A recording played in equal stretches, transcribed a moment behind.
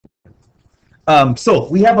So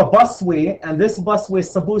we have a busway, and this busway is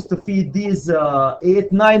supposed to feed these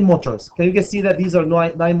 9 motors. Can you guys see that these are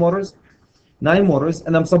 9 motors? 9 motors,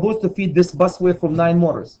 and I'm supposed to feed this busway from 9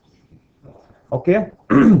 motors. Okay?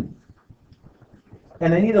 And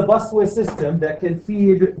I need a busway system that can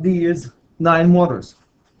feed these 9 motors.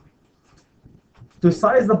 To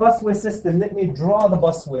size the busway system, let me draw the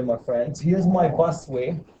busway, my friends. Here's my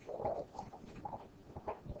busway.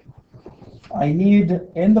 I need,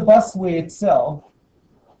 in the busway itself,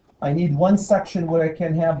 I need one section where I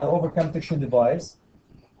can have the overconduction device,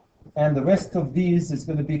 and the rest of these is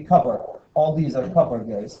going to be cover. All these are cover,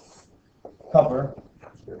 guys. Cover.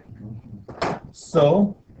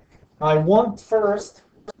 So, I want first,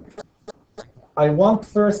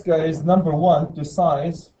 guys, number 1, to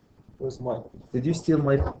size. Where's my? Did you steal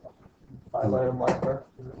my highlighter marker?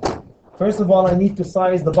 First of all, I need to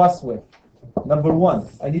size the busway. Number 1,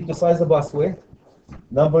 I need to size the busway.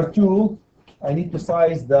 Number 2, I need to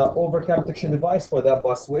size the overconduction device for that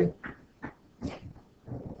busway.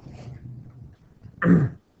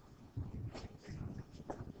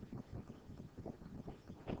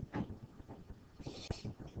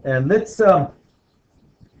 And let's do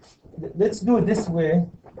it this way,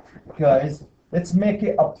 guys. Let's make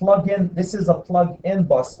it a plug-in. This is a plug-in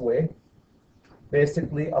busway.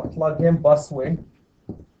 Basically, a plug-in busway.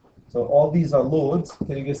 So all these are loads.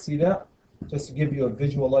 Can you guys see that? Just to give you a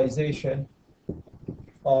visualization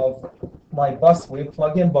of my busway,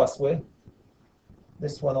 plug-in busway.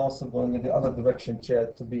 This one also going in the other direction,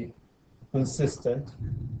 Chad, to be consistent.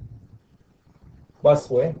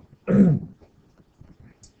 Busway. And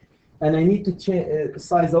I need to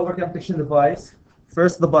size the overconduction device.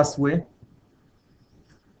 First the busway,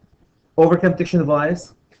 overconduction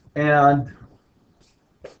device, and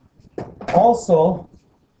also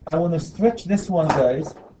I want to stretch this one,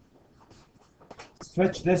 guys.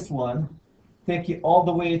 Stretch this one, take it all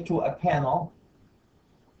the way to a panel.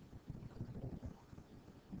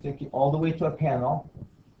 Take it all the way to a panel.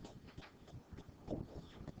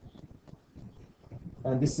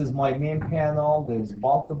 And this is my main panel. There's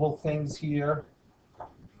multiple things here.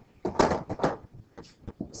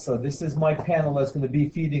 So this is my panel that's going to be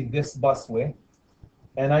feeding this busway.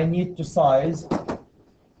 And I need to size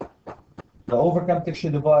the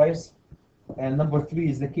overconduction device. And number 3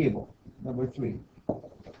 is the cable. Number 3.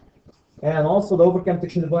 And also the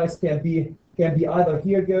overconduction device can be either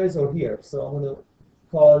here, guys, or here. So I'm going to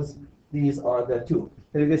cause these are the 2.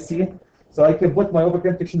 Can you guys see? So I can put my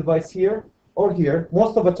overconduction device here or here.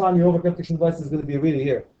 Most of the time your overconduction device is going to be really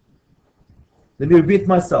here. Let me repeat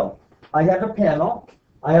myself. I have a panel.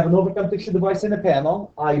 I have an overconduction device in a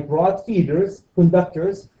panel. I brought feeders,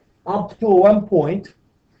 conductors, up to one point,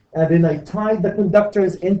 and then I tied the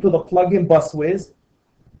conductors into the plug-in busways.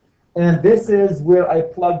 And this is where I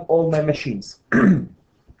plug all my machines. And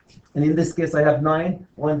in this case, I have 9.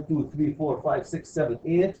 1, 2, 3, 4, 5, 6, 7,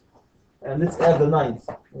 8. And let's add the 9th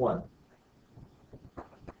one.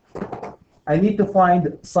 I need to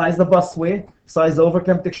size the busway, size the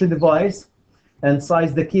overconduction device, and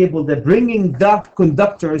size the cable that's bringing the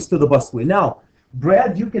conductors to the busway. Now,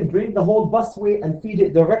 Brad, you can bring the whole busway and feed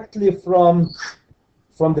it directly from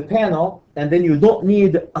the panel, and then you don't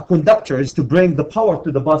need a conductors to bring the power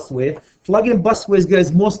to the busway. Plug-in busways,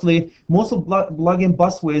 guys, most of plug-in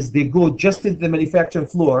busways, they go just into the manufacturing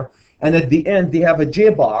floor, and at the end they have a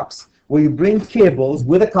J-box where you bring cables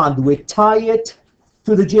with a conduit, tie it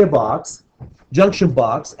to the J-box, junction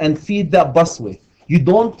box, and feed that busway. You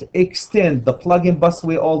don't extend the plug-in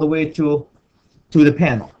busway all the way to the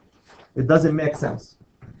panel. It doesn't make sense.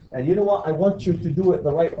 And you know what? I want you to do it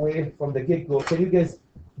the right way from the get-go. Can you guys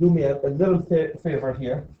do me a little favor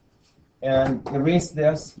here and erase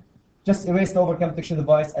this? Just erase the overconduction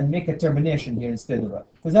device and make a termination here instead of that.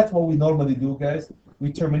 Because that's what we normally do, guys.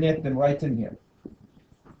 We terminate them right in here.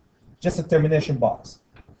 Just a termination box.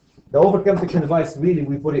 The overconduction device, really,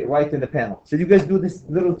 we put it right in the panel. So you guys do this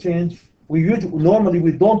little change. Normally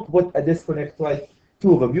we don't put a disconnect right,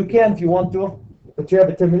 2 of them. You can if you want to, but you have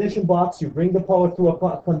a termination box. You bring the power to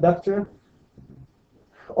a conductor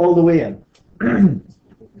all the way in.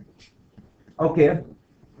 Okay.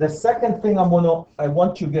 The second thing I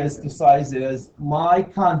want you guys to size is my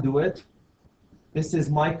conduit. This is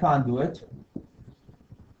my conduit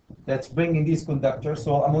that's bringing these conductors.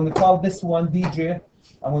 So I'm going to call this one DJ.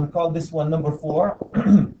 I'm going to call this one number 4.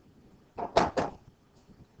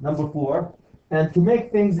 Number 4. And to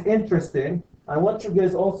make things interesting, I want you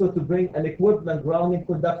guys also to bring an equipment grounding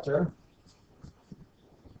conductor.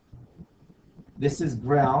 This is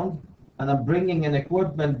ground. And I'm bringing an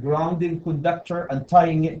equipment grounding conductor and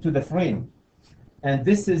tying it to the frame. And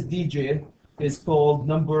this is DJ, is called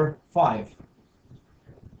number 5.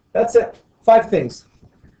 That's it. 5 things.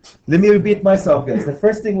 Let me repeat myself, guys. The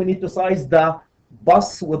first thing, we need to size the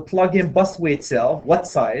bus with plug-in busway itself. What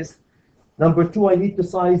size? Number 2, I need to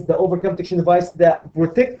size the overcome protection device that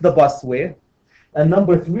protect the busway. And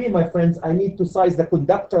number 3, my friends, I need to size the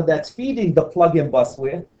conductor that's feeding the plug-in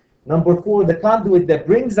busway. Number 4, the conduit that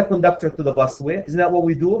brings the conductor to the busway. Isn't that what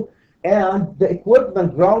we do? And the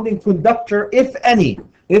equipment grounding conductor, if any,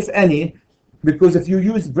 because if you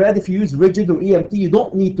use rigid or EMT, you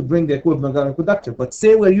don't need to bring the equipment grounding conductor. But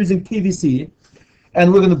say we're using PVC,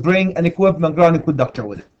 and we're going to bring an equipment grounding conductor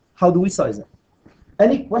with it. How do we size it?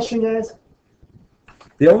 Any question, guys?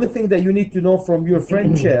 The only thing that you need to know from your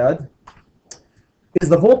friend Chad is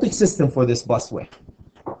the voltage system for this busway.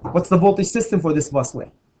 What's the voltage system for this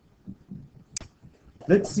busway?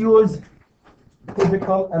 Let's use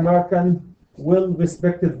typical American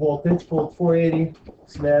well-respected voltage called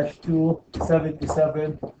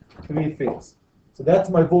 480/277 3-phase. So that's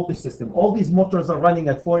my voltage system. All these motors are running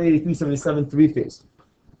at 480/277 3-phase.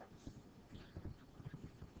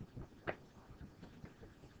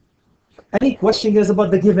 Any question, guys,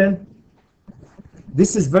 about the given?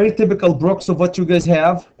 This is very typical, Brooks, of what you guys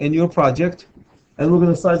have in your project. And we're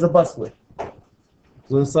going to size the busway. We're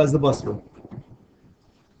going to size the busway.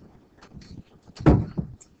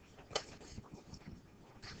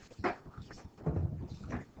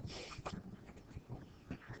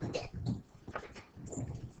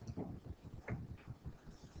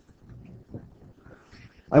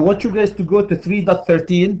 I want you guys to go to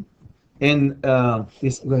 3.13 in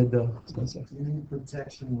this. Go ahead. Do you need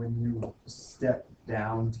protection when you step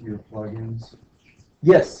down to your plugins?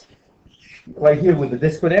 Yes, right here with the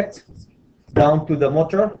disconnect down to the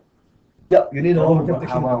motor. Yeah, you need an overcome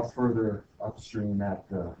protection. How about further upstream at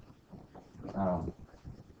the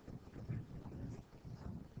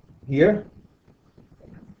here?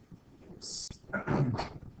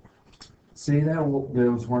 See that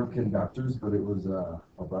those weren't conductors, but it was a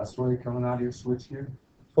busway coming out of your switchgear.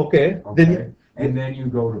 Okay. Okay. And then you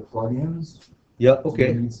go to plugins. Yeah.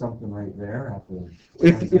 Okay. You need something right there at the.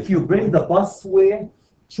 If you bring the busway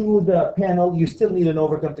to the panel, you still need an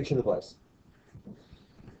overcome protection device.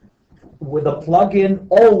 With a plug-in,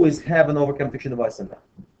 always have an overcome protection device in there.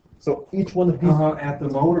 So each one of these. At the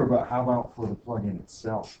motor, but how about for the plug-in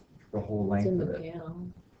itself, the whole length in of the it, panel.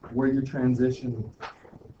 where you transition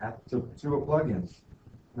to a plug-in?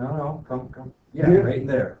 No, come. Yeah, Here? right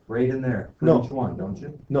there, right in there. For No. each one, don't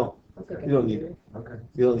you? No, Okay. you don't need it. Okay.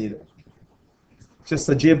 You don't need it. Just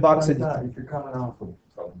a J box. Like that, if you're coming off of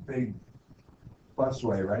a big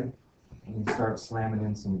busway, right? And you start slamming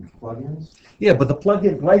in some plugins. Yeah, but the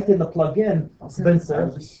plug-in, right in the plug-in,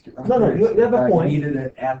 Spencer. No, you have a point. You needed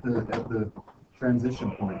it at the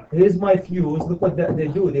transition point. Here's my fuse. Look what they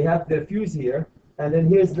do. They have their fuse here, and then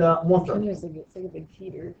here's the motor. It's like a big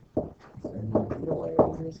heater.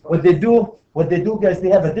 What they do, guys, they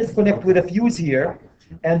have a disconnect with a fuse here,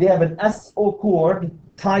 and they have an SO cord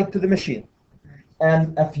tied to the machine,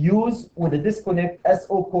 and a fuse with a disconnect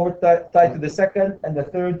SO cord tied to the second and the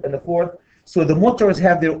third and the fourth. So the motors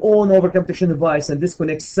have their own overcome protection device and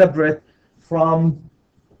disconnect separate from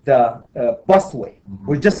the busway.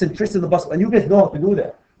 We're just interested in the busway, and you guys know how to do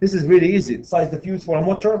that. This is really easy. Size the fuse for a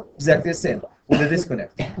motor, exactly the same with a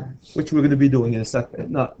disconnect, which we're going to be doing in a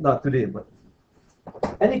second. Not today, but.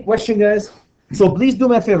 Any question, guys? So please do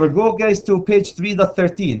me a favor. Go, guys, to page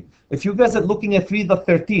 3.13. If you guys are looking at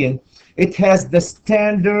 3.13, it has the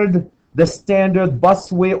standard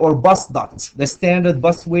busway or bus ducts, the standard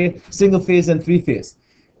busway, single phase and 3-phase.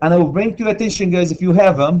 And I will bring to your attention, guys, if you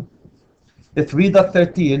have them, the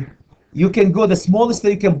 3.13, you can go, the smallest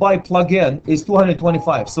that you can buy plug-in is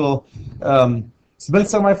 225. So,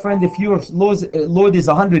 Spencer, my friend, if your load is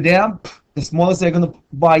 100 amp, the smallest they're going to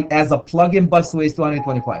buy as a plug-in busway is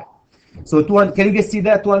 225. So 200, can you guys see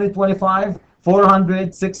that? 225,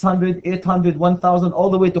 400, 600, 800, 1,000, all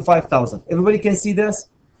the way to 5,000. Everybody can see this?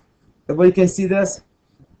 Everybody can see this?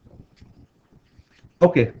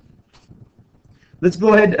 Okay. Let's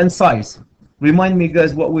go ahead and size. Remind me,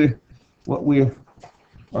 guys, what we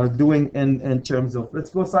are doing in terms of.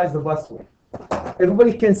 Let's go size the busway.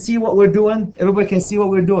 Everybody can see what we're doing. Everybody can see what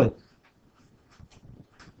we're doing.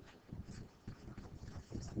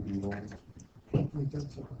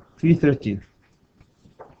 313.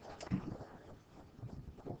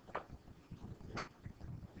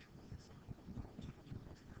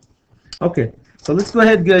 Okay, so let's go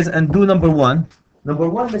ahead, guys, and do number one. Number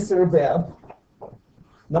one, Mr. Bab.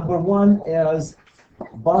 Number one is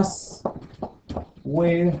busway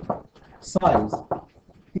size.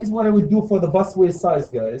 Here's what I would do for the busway size,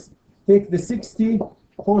 guys. Take the 60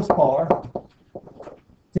 horsepower.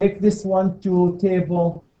 Take this one to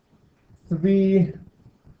table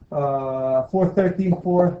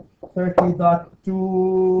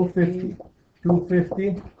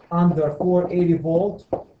 430.250 under 480 volt.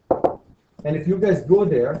 And if you guys go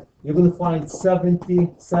there, you're going to find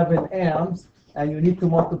 77 amps, and you need to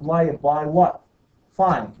multiply it by what?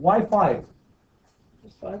 5. Why 5?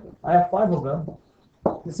 I have 5 of them.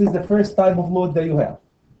 This is the first type of load that you have.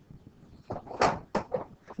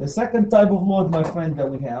 The second type of load, my friend, that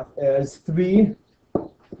we have is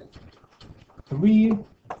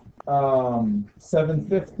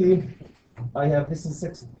 750. I have this is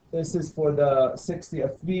 6. This is for the 60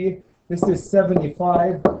 of 3. This is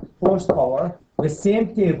 75 horsepower. The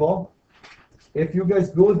same cable. If you guys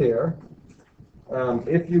go there, you're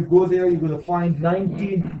going to find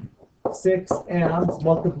 96 amps.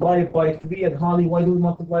 Multiply it by 3. And Holly, why do we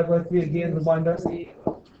multiply by 3 again? Remind us.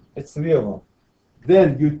 It's 3 of them.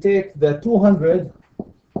 Then you take the 200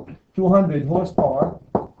 horsepower.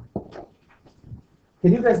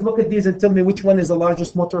 Can you guys look at these and tell me which one is the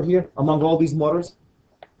largest motor here among all these motors?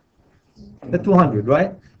 The 200,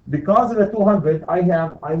 right? Because of the 200, I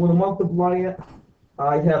want to multiply it.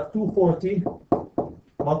 I have 240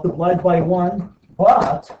 multiplied by 1,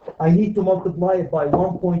 but I need to multiply it by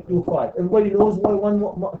 1.25. Everybody knows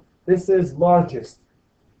why this is largest.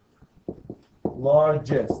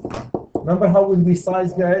 Largest. Remember how when we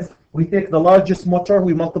size, guys, we take the largest motor,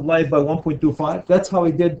 we multiply it by 1.25. That's how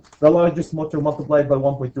we did the largest motor multiplied by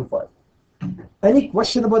 1.25. Any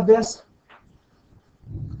question about this?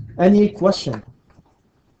 Any question?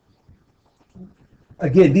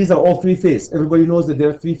 Again, these are all 3-phase. Everybody knows that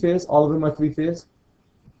they're 3-phase. All of them are 3-phase.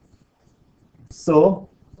 So,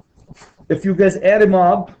 if you guys add them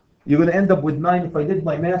up, you're going to end up with 9. If I did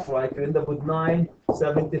my math right, you end up with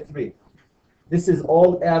 973. This is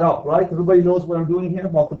all add up, right? Everybody knows what I'm doing here.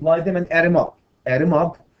 Multiply them and add them up. Add them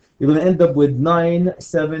up. You're going to end up with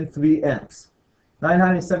 973 amps.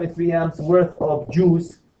 973 amps worth of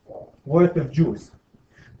juice.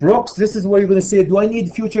 Brooks, this is where you're going to say, do I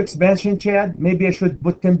need future expansion, Chad? Maybe I should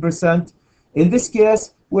put 10%. In this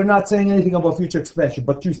case, we're not saying anything about future expansion,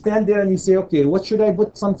 but you stand there and you say, okay, what should I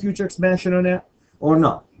put some future expansion on that or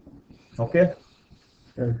not? Okay?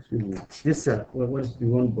 Excuse me. Yes, sir. What is the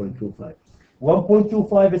 1.25?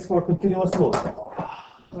 1.25 is for continuous load.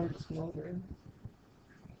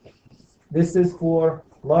 This is for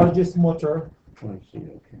largest motor, Oh, I see,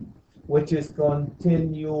 okay. which is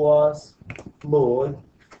continuous load.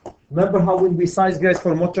 Remember how when we size, guys,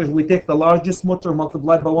 for motors, we take the largest motor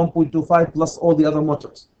multiplied by 1.25 plus all the other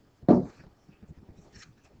motors.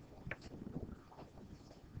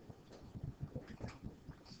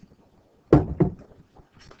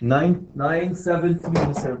 Nine 973,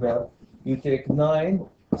 Mr. Bell. You take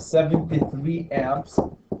 973 amps.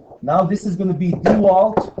 Now this is going to be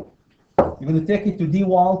DeWalt. You're going to take it to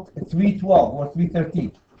DeWalt 312 or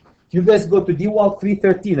 313. If you guys go to DeWalt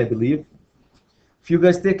 313, I believe. If you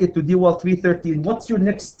guys take it to DeWalt 313, what's your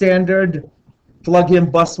next standard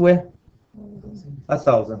plug-in busway?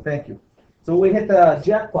 1,000. Thank you. So we hit a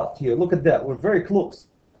jackpot here. Look at that. We're very close.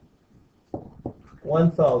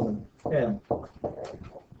 1,000 amp.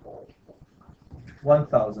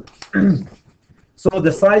 1,000. So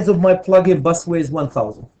the size of my plug-in busway is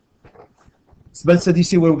 1,000. Spencer, do you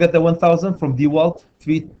see where we got the 1,000 from DeWalt?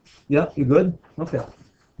 3. Yeah, you good? Okay.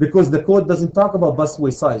 Because the code doesn't talk about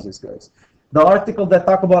busway sizes, guys. The article that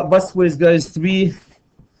talk about busways, guys,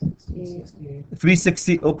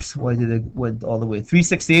 360. Oops, why did it went all the way?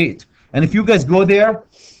 368. And if you guys go there,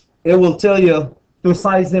 it will tell you to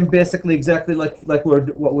size them basically exactly like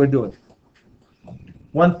what we're doing.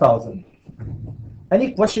 1,000.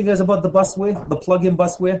 Any question, guys, about the busway, the plug-in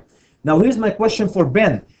busway? Now here's my question for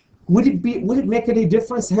Ben. Would it make any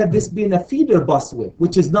difference had this been a feeder busway,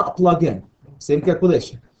 which is not plug-in? Same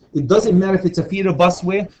calculation. It doesn't matter if it's a feeder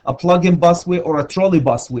busway, a plug-in busway, or a trolley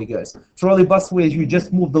busway, guys. Trolley busway is you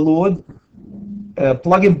just move the load.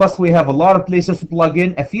 Plug-in busway have a lot of places to plug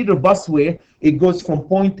in. A feeder busway, it goes from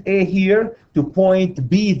point A here to point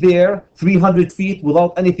B there, 300 feet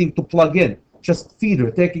without anything to plug in. Just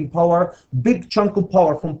feeder, taking power, big chunk of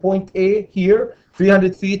power from point A here,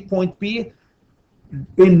 300 feet, point B,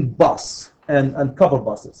 in bus and cover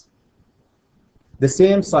buses. The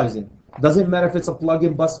same sizing. Doesn't matter if it's a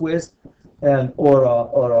plug-in busways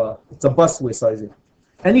or it's a busway sizing.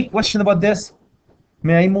 Any question about this?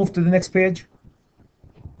 May I move to the next page?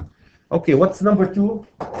 Okay, what's number 2?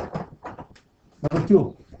 Number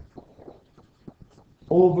 2.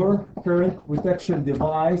 Overcurrent protection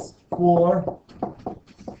device for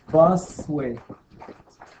busway.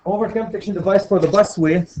 Overcurrent protection device for the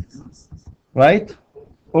busway, right?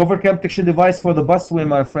 Overcurrent protection device for the busway,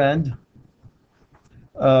 my friend.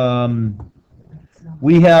 We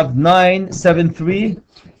have 973.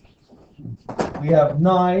 We have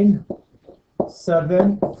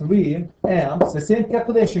 973 amps. The same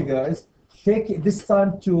calculation, guys. Take it this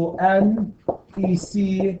time to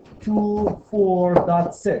NEC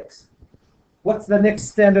 24.6. What's the next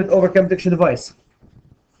standard overcome protection device?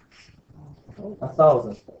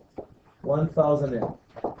 1,000. 1,000 amp.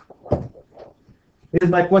 Here's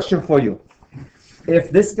my question for you.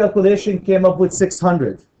 If this calculation came up with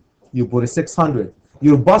 600, you put a 600.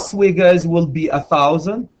 Your busway, guys, will be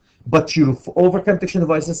 1,000, but your overcome protection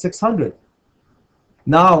device is 600.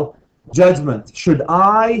 Now, judgment. Should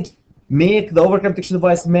I make the overcome protection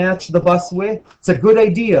device match the busway? It's a good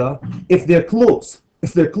idea if they're close.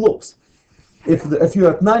 If they're close. If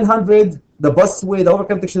you're at 900, the busway, the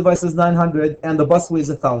overcome protection device is 900, and the busway is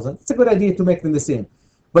 1,000. It's a good idea to make them the same.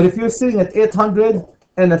 But if you're sitting at 800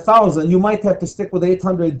 and 1,000, you might have to stick with the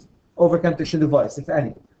 800 overcome protection device, if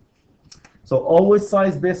any. So always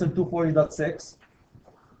size based on 240.6.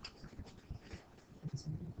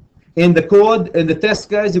 In the code, in the test,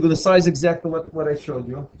 guys, you're going to size exactly what I showed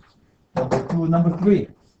you. Number 2, number 3.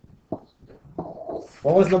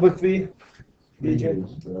 What was number 3? DJ?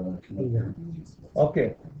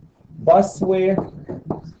 Okay. Busway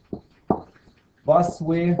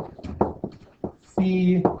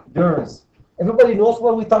feeders. Everybody knows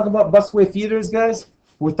what we talk about busway feeders, guys?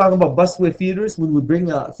 We're talking about busway feeders. When we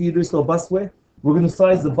bring feeders to a busway, we're going to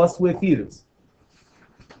size the busway feeders.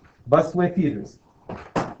 Busway feeders.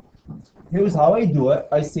 Here's how I do it.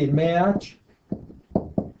 I say match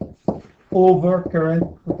over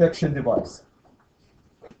current protection device.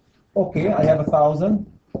 Okay, I have 1,000.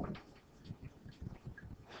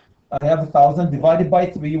 I have 1,000 divided by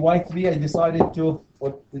 3. Why 3? I decided to,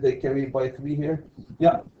 what did I carry by 3 here?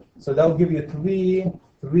 Yeah, so that will give you 3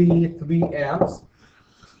 amps.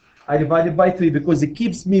 I divided by 3 because it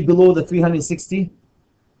keeps me below the 360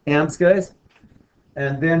 amps, guys.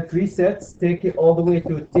 And then 3 sets, take it all the way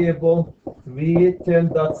to table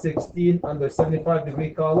 310.16 under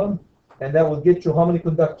 75-degree column. And that will get you how many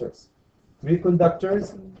conductors? 3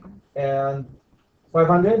 conductors and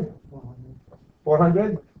 500?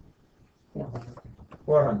 400?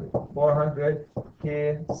 400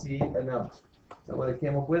 kcm. Is that what I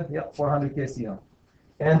came up with? Yeah, 400 kcm.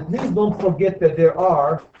 And please don't forget that there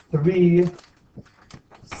are 3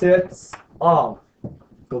 sets of.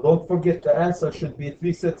 So don't forget the answer should be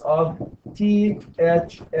 3 sets of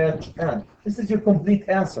THHN. This is your complete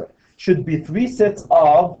answer. Should be 3 sets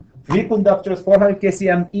of 3 conductors, 400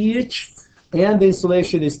 kcm each, and the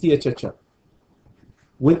insulation is THHN.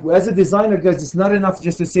 As a designer, guys, it's not enough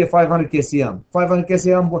just to say 500 kcm. 500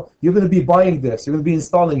 kcm, you're going to be buying this. You're going to be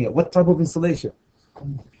installing it. What type of insulation?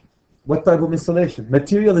 What type of insulation?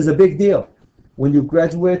 Material is a big deal. When you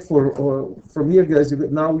graduate from here, guys, you're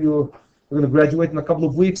going to graduate in a couple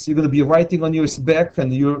of weeks. You're going to be writing on your spec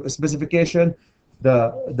and your specification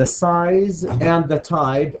the size and the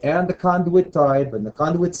type and the conduit type and the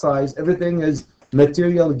conduit size. Everything is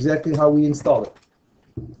material exactly how we install it.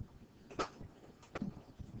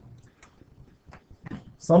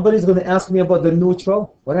 Somebody's going to ask me about the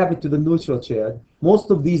neutral. What happened to the neutral, Chad?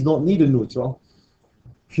 Most of these don't need a neutral.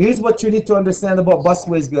 Here's what you need to understand about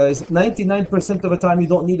busways, guys. 99% of the time, you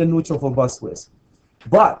don't need a neutral for busways.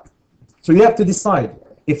 But, so you have to decide.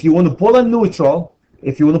 If you want to pull a neutral,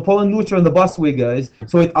 in the busway, guys,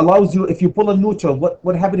 so it allows you, if you pull a neutral,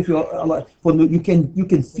 what happens if you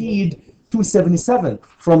can feed 277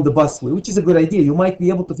 from the busway, which is a good idea. You might be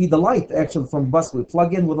able to feed the light, actually, from busway.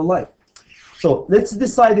 Plug in with a light. So let's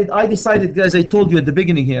decide it. I decided, guys, I told you at the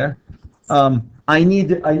beginning here, I need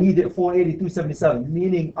 480-277,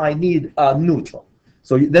 meaning I need a neutral.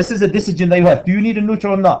 So this is a decision that you have. Do you need a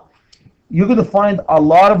neutral or not? You're going to find a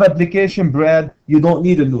lot of application, Brad, you don't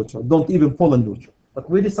need a neutral. Don't even pull a neutral. But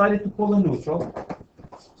we decided to pull a neutral.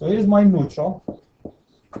 So here's my neutral.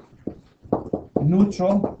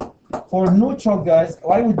 Neutral. For neutral, guys,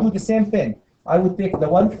 I would do the same thing. I would take the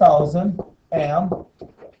 1,000 amp.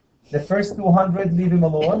 The first 200, leave him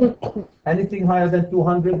alone. Anything higher than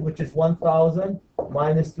 200, which is 1,000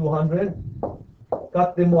 minus 200,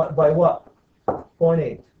 cut them by what?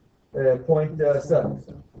 0.8,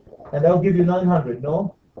 0.7. And that will give you 900,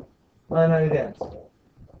 no? 900 amps.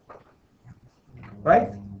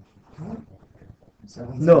 Right?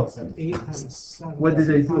 No. What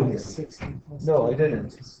did I do here? No, I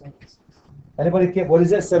didn't. Anybody care? What is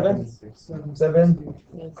that?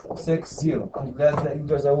 760. I'm glad that you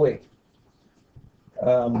guys are awake.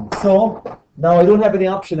 So now I don't have any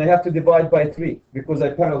option. I have to divide by 3 because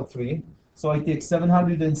I parallel 3. So I take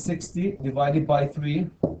 760 divided by 3.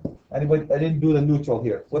 Anybody? I didn't do the neutral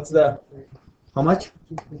here. What's the How much?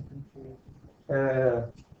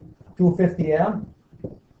 250 amp.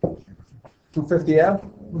 250 amp.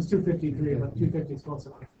 It was 253, but 250 is close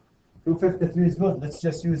enough. 253 is good. Let's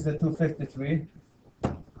just use the 253.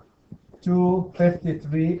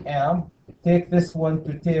 253 amp. Take this one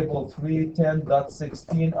to table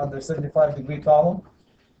 310.16 under 75-degree column.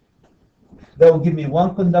 That will give me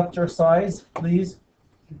one conductor size, please.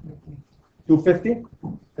 250?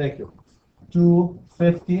 Thank you.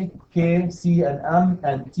 250 K, C, and M,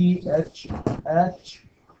 and T, H, H,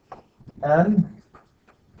 N.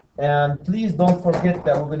 And please don't forget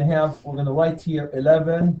that we're going to write here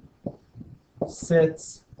 11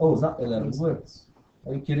 sets. Oh, it's not 11 words.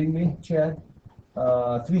 Are you kidding me, Chad?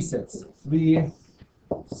 3 sets. 3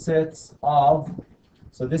 sets of,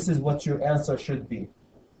 so this is what your answer should be.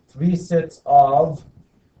 3 sets of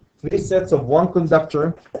one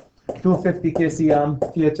conductor, 250 kcm,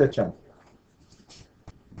 THHM.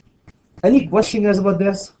 Any question, guys, about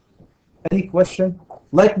this? Any question?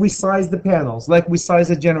 Like we size the panels, like we size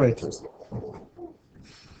the generators.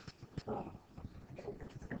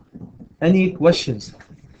 Any questions?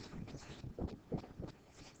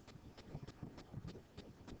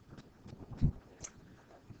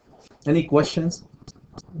 Any questions?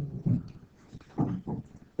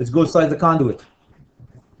 Let's go size the conduit.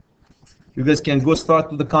 You guys can go start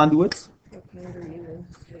with the conduits.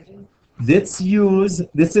 Let's use,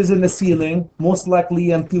 this is in the ceiling. Most likely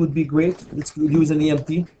EMT would be great. Let's use an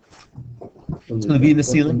EMT. It's going to be in the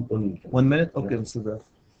ceiling. 1 minute? Okay, Mr. Bev.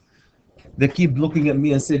 They keep looking at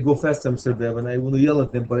me and say, go faster, Mr. Bev, and I want to yell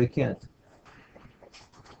at them, but I can't.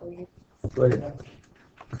 Go ahead.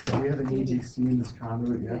 Do we have an EGC in this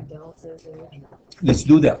conduit yet? Let's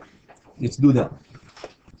do that. Let's do that.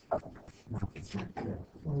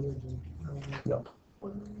 Yeah.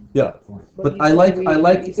 Yeah. But I like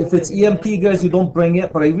if it's EMP, guys, you don't bring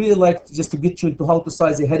it, but I really like just to get you into how to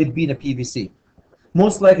size a headed beam in a PVC.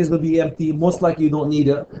 Most likely it's going to be EMP, most likely you don't need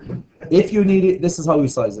it. If you need it, this is how we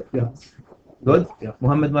size it. Yeah. Good? Yeah.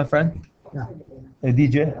 Mohammed, my friend? Yeah. Hey,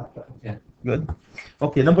 DJ? Yeah. Good.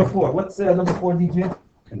 Okay, number 4. What's number 4, DJ?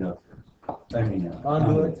 Conductor. I mean,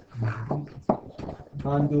 Conduit.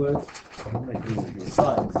 Conduit.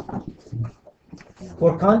 Size.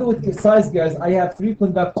 For conduit size, guys, I have 3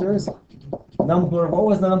 conductors. What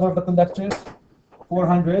was the number of the conductors?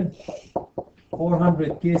 400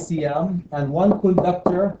 kcm, and 1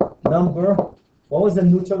 conductor number. What was the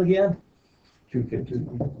neutral again?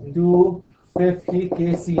 250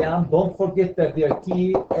 kcm. Don't forget that they are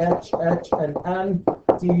T, H, H, and N.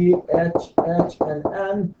 T, H, H, and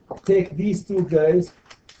N. Take these 2 guys.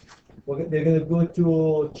 They're going to go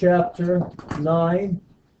to chapter 9,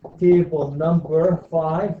 table number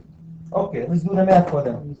 5. Okay, let's do the math for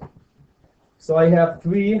them. So I have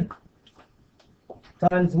 3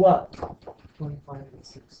 times what?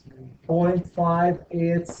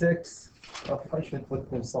 0.586. Oh, I should put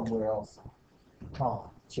them somewhere else. Oh,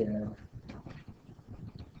 Chad.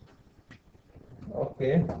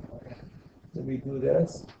 Okay, let me do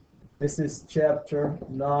this. This is chapter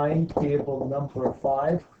 9, table number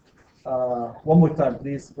 5. One more time,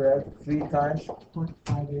 please, Brad. 3 times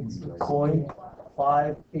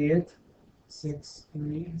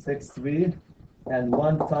 0.5863, and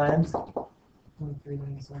 1 times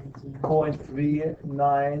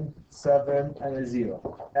 0.397 and a 0.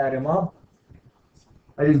 Add them up.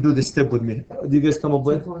 I didn't do this step with me. Do you guys come up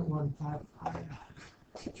with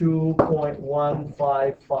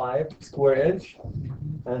 2.155 square inch,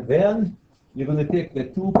 and then you're going to take the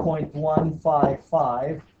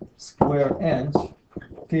 2.155 square inch,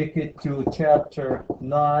 take it to chapter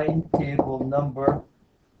 9, table number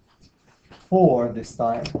 4 this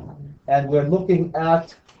time, and we're looking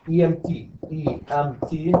at EMT.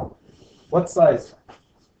 EMT, what size?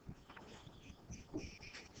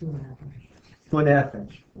 2.5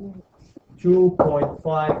 inch.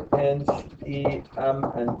 2.5 inch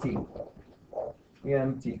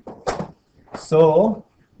EMT. So,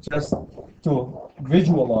 just to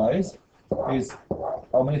visualize, is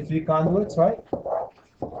how many 3 conduits, right?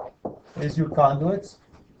 Here's your conduits.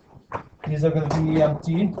 These are going to be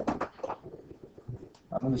EMT.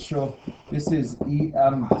 I'm going to show, this is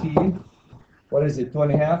EMT. What is it,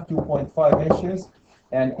 2.5, 2.5 inches.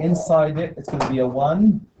 And inside it, it's going to be a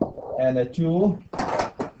 1 and a 2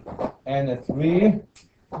 and a 3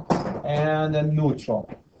 and a neutral.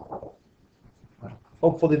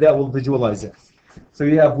 Hopefully that will visualize it. So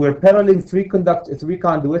we're paralleling 3 conduits,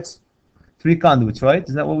 right?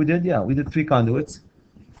 Is that what we did? Yeah, we did 3 conduits.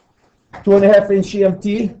 2.5 inch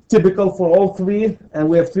EMT, typical for all 3, and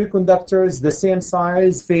we have 3 conductors, the same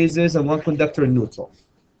size, phases, and 1 conductor in neutral.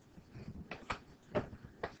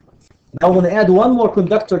 Now I'm going to add one more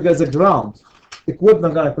conductor as a ground,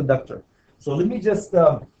 equivalent ground conductor. So let me just,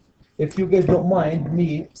 if you guys don't mind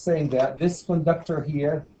me saying that, this conductor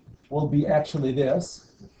here will be actually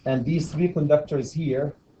this, and these three conductors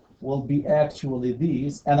here will be actually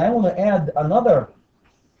these. And I want to add another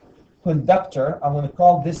conductor. I'm going to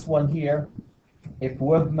call this one here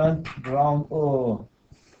equivalent ground. Oh,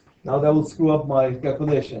 now that will screw up my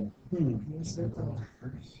calculation.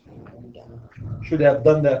 Should have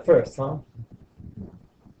done that first, huh?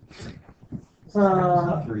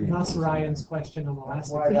 That's Ryan's question on the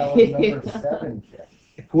last Why one. that was number 7, Jeff.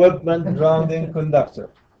 Equipment grounding conductor.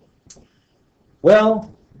 Well,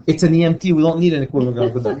 it's an EMT. We don't need an equipment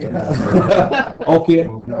grounding conductor. Okay,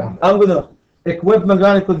 I'm gonna equipment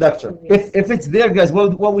grounding conductor. If it's there, guys,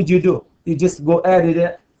 what would you do? You just go add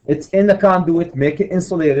it. It's in the conduit. Make it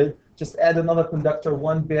insulated. Just add another conductor,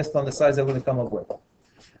 one based on the size I'm gonna come up with.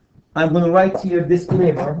 I'm gonna write here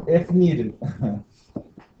disclaimer if needed.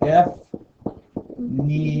 If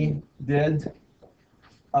needed,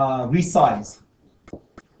 resize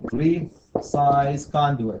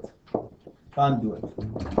conduit.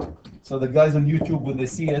 So the guys on YouTube, when they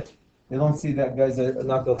see it, they don't see that guy's a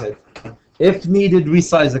knucklehead. If needed,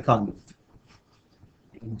 resize the conduit.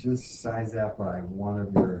 You just size that by one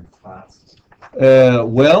of your classes.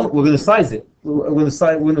 Well, we're going to size it. We're going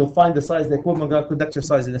to find the size, the equivalent ground conductor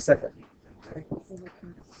size in a second.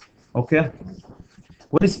 Okay.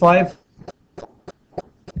 What is 5?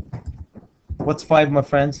 What's 5, my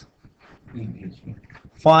friends?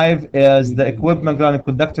 5 is the equivalent ground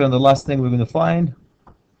conductor, and the last thing we're going to find.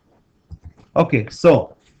 Okay,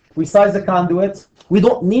 so we size the conduit. We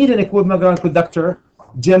don't need an equivalent ground conductor,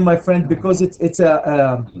 Jim, my friend, because it's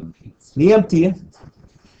an EMT.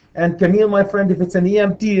 And Camille, my friend, if it's an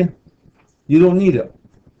EMT, you don't need it.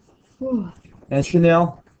 And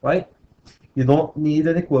Chanel, right? You don't need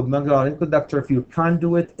an equivalent grounding conductor if your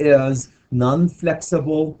conduit is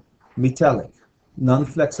non-flexible metallic.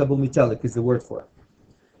 Non-flexible metallic is the word for it.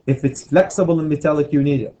 If it's flexible and metallic, you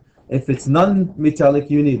need it. If it's non-metallic,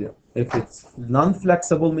 you need it. If it's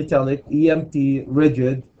non-flexible metallic, EMT,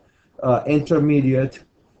 rigid, intermediate,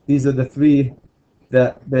 these are the three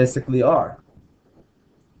that basically are.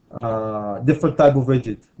 Different type of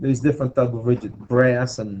rigid. There's different type of rigid,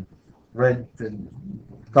 brass and red and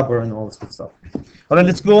copper and all this good stuff. All right,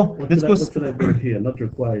 let's go. Let's go. What should I put here? Not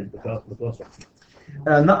required because of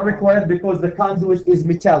Not required because the conduit is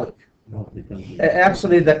metallic. not the country.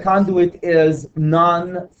 Actually, the conduit is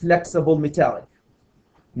non-flexible metallic.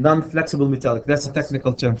 Non-flexible metallic. That's a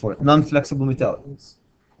technical term for it. Non-flexible metallic.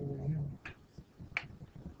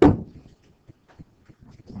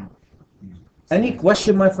 Any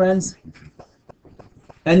question, my friends?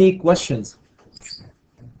 Any questions?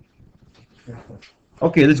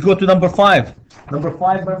 Okay, let's go to number 5. Number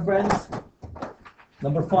 5, my friends.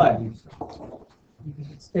 Number 5.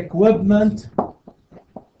 Equipment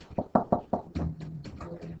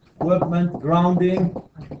grounding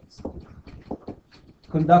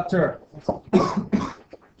conductor.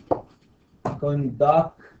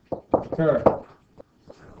 Conductor.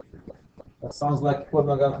 That sounds like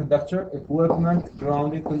equipment grounding conductor. Equipment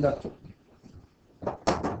grounding conductor.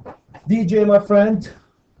 DJ, my friend,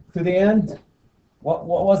 to the end. What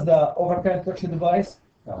was the overcurrent protection device?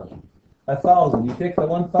 1,000. You take the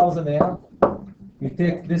 1,000 there. You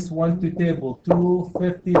take this one to table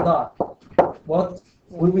 250 dot. What?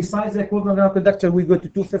 When we size the equivalent ground conductor, we go to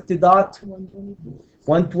 250 dot.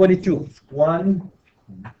 122.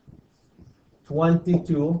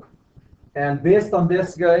 122. And based on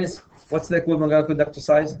this, guys, what's the equivalent ground conductor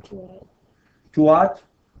size? 2 watt.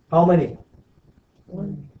 How many?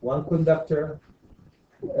 One conductor.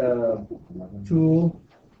 2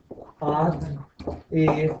 watt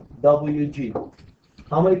AWG.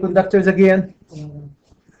 How many conductors again?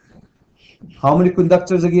 How many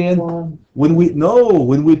conductors again? When we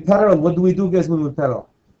parallel, what do we do, guys, when we parallel?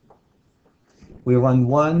 We run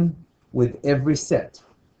one with every set.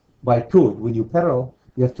 By code, when you parallel,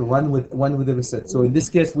 you have to run with one with every set. So in this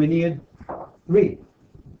case, we need 3.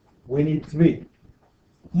 We need 3.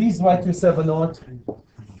 Please write yourself a note.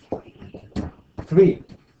 3.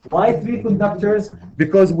 Why 3 conductors?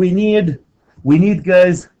 Because we need,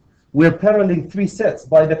 guys, we're paralleling 3 sets.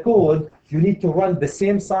 By the code, you need to run the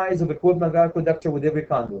same size of equivalent ground conductor with every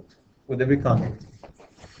conduit.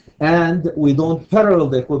 And we don't parallel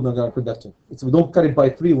the equivalent ground conductor. We don't cut it by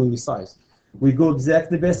 3 when we size. We go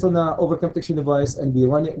exactly based on the overcurrent protection device, and we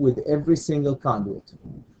run it with every single conduit.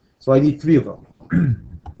 So I need 3 of them.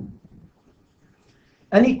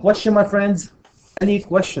 Any question, my friends? Any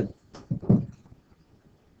question?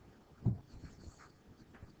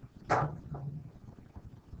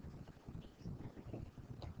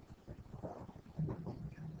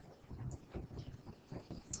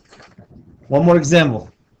 One more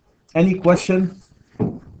example. Any question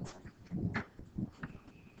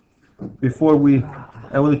before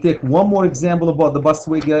I will take one more example about the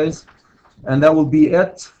busway, guys, and that will be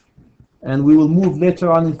it. And we will move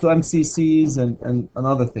later on into MCCs and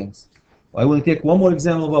other things. I will take one more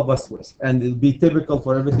example about busways, and it'll be typical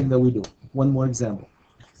for everything that we do. One more example.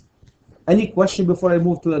 Any question before I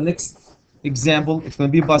move to the next example? It's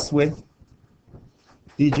going to be busway.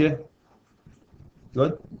 DJ?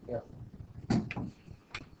 Good? Yeah.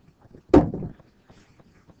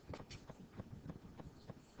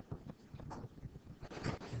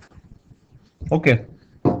 Okay.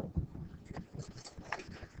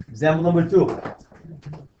 Example number 2.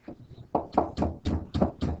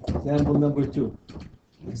 Example number 2.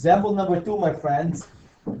 Example number 2, my friends.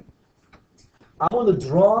 I want to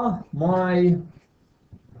draw my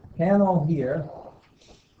panel here.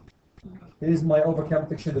 Here's my overcome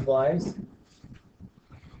picture device.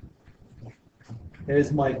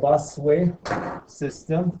 Here's my busway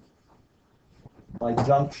system. My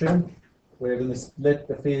junction. We're going to split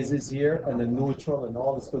the phases here and the neutral and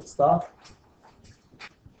all this good stuff.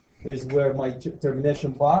 Here's where my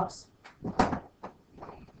termination box. I'm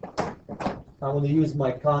going to use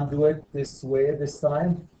my conduit this way this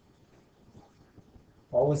time.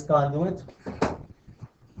 Always conduit.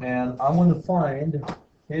 And I'm going to find,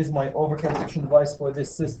 here's my overcome protection device for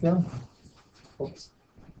this system. Oops.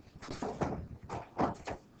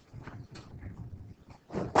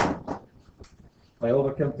 My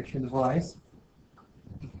overcome protection device.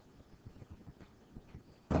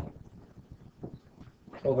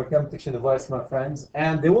 Overcome protection device, my friends.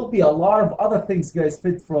 And there will be a lot of other things, guys,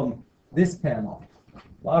 fit from this panel. A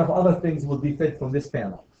lot of other things will be fit from this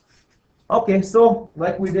panel. Okay, so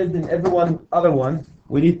like we did in every other one,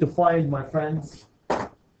 we need to find, my friends,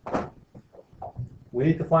 we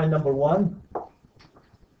need to find number 1.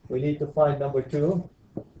 We need to find number 2.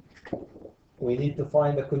 We need to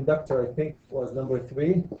find the conductor, I think was number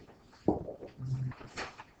 3.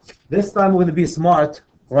 This time we're going to be smart,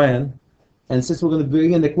 Ryan. And since we're going to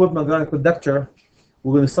bring in the equipment grounding conductor,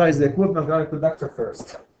 we're going to size the equipment grounding conductor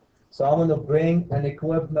first. So I'm going to bring an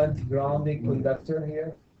equipment grounding conductor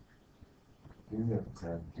here.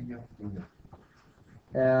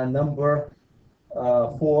 And number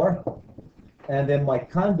 4. And then my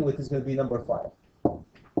conduit is going to be number 5.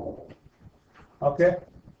 Okay?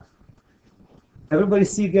 Everybody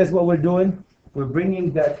see, guys, what we're doing? We're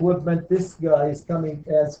bringing the equipment. This guy is coming,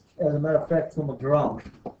 as a matter of fact, from a ground.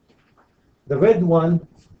 The red one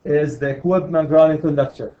is the equipment grounding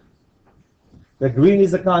conductor. The green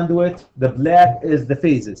is the conduit. The black is the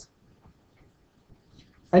phases.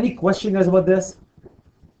 Any question, guys, about this?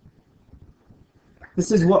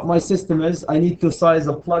 This is what my system is. I need to size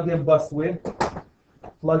a plug-in busway.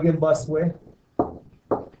 Plug-in busway.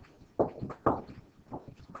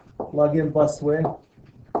 Plug-in busway.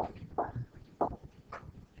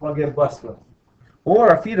 Plug-in busway.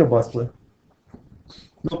 Or a feeder busway.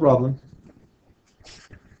 No problem.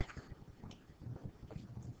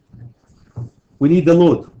 We need the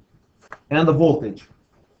load and the voltage.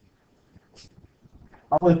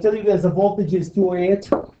 I'm going to tell you guys the voltage is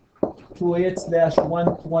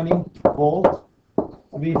 208/120 volt,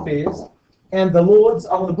 3-phase. And the loads,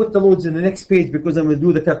 I'm going to put the loads in the next page because I'm going to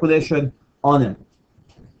do the calculation on them.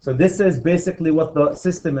 So this is basically what the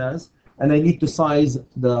system is, and I need to size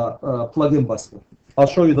the plug-in busway. I'll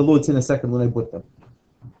show you the loads in a second when I put them.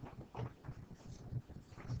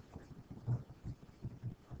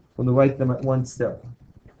 I'm going to write them at one step.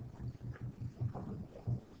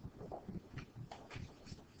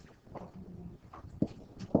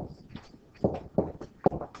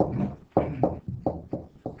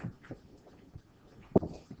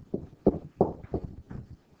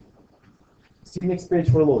 See next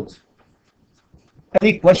page for loads.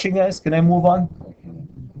 Any question, guys? Can I move on?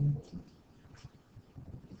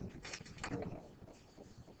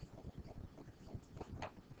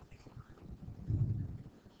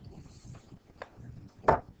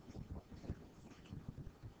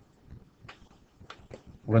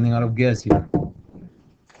 Running out of gas here.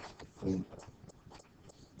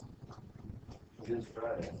 It's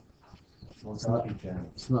Friday.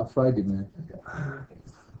 It's not Friday, man.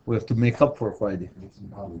 We have to make up for Friday.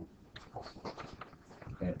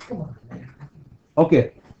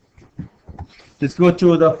 Okay. Let's go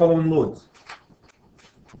to the following loads.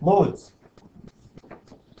 Loads.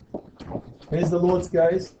 Here's the loads,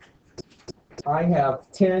 guys. I have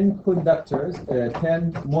 10 conductors,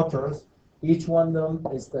 10 motors. Each one of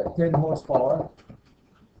them is 10 horsepower.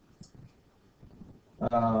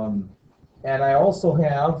 And I also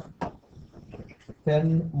have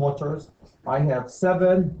 10 motors. I have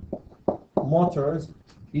 7 motors.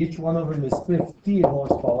 Each one of them is 15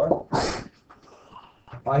 horsepower.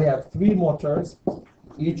 I have 3 motors.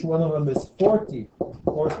 Each one of them is 40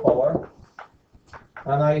 horsepower.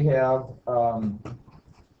 And I have,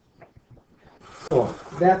 so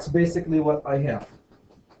that's basically what I have.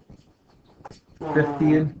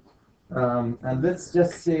 15. And let's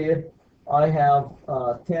just say I have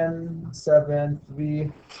 10, 7,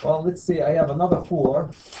 3. Well, let's say I have another 4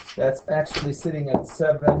 that's actually sitting at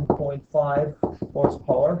 7.5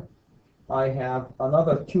 horsepower. I have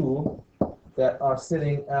another 2 that are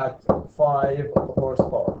sitting at 5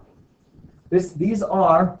 horsepower. These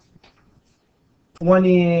are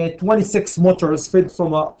 26 motors fed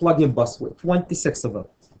from a plug-in busway, 26 of them.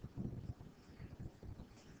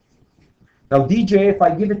 Now, DJ, if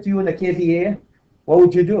I give it to you in a kVA, what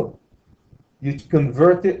would you do? You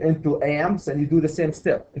convert it into amps and you do the same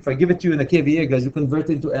step. If I give it to you in a kVA, guys, you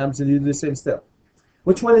convert it into amps and you do the same step.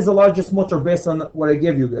 Which one is the largest motor based on what I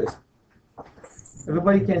gave you guys?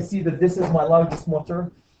 Everybody can see that this is my largest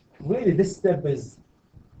motor. Really, this is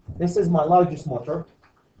my largest motor.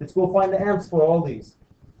 Let's go find the amps for all these.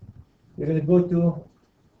 You're going to go to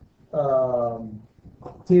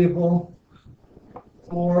table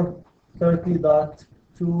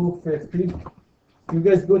 430.250. You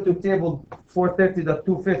guys go to table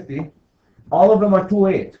 430.250. All of them are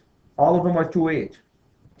 2.8. All of them are 2.8.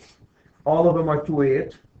 All of them are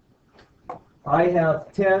 2.8. I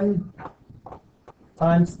have 10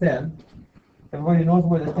 times 10. Everybody knows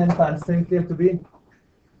where the 10 times 10 came to be?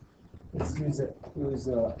 Let's use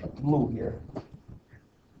blue here.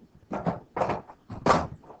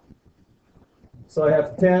 So I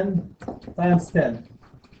have 10 times 10.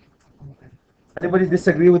 Anybody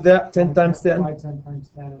disagree with that? 10 times 10? Why 10 times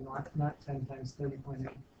 10 and not 10 times 30.8?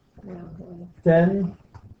 10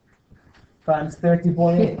 times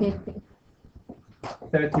 30.8.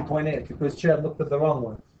 30.8, because Chad looked at the wrong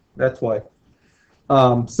one. That's why.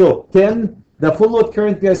 So 10, the full load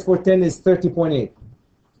current, guys, for 10 is 30.8.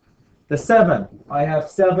 The 7, I have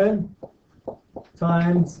 7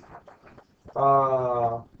 times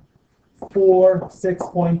 4,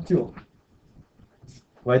 6.2.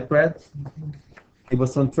 Right, Brad? It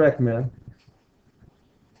was on track, man.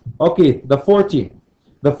 Okay, the 40.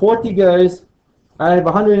 The 40, guys, I have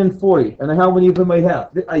 140. And how many of them I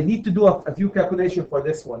have? I need to do a few calculations for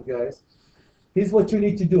this one, guys. Here's what you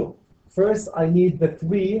need to do. First, I need the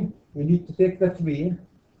 3. You need to take the 3,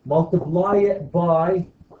 multiply it by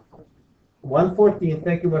 114.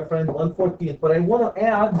 Thank you, my friend, 114. But I want to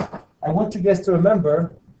add, I want you guys to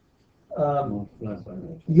remember,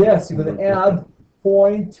 yes, you're going to add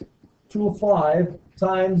 0.25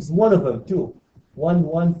 times one of them, 2.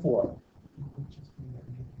 114.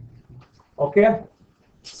 Okay?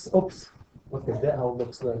 Oops. Look at that, how it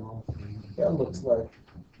looks like. That looks like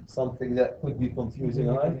something that could be confusing,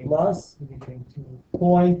 all right? Plus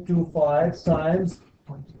 0.25 times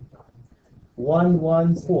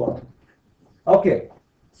 114. Okay.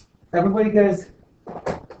 Everybody, guys,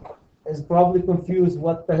 is probably confused.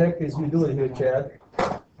 What the heck is you doing here, Chad?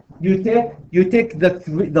 You take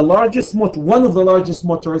the largest motor, one of the largest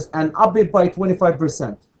motors, and up it by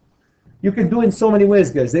 25%. You can do it in so many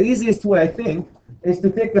ways, guys. The easiest way, I think, is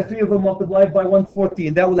to take the 3 of them multiplied by 140,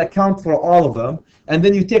 and that will account for all of them. And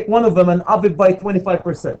then you take one of them and up it by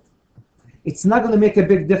 25%. It's not going to make a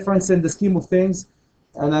big difference in the scheme of things.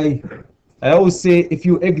 And I always say, if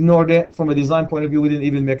you ignored it from a design point of view, it wouldn't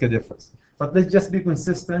even make a difference. But let's just be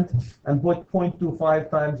consistent and put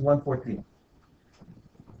 0.25 times 114.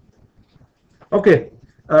 Okay.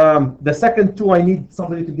 The second 2 I need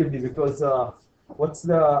somebody to give me, because what's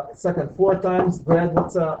the second 4 times? Brad,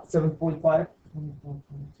 what's 7.5?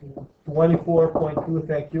 24.2,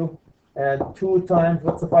 thank you. And 2 times,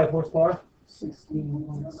 what's the 5 horsepower?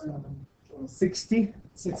 16.7. 60?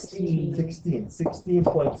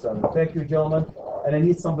 16.7. Thank you, gentlemen. And I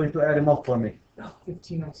need somebody to add them up for me.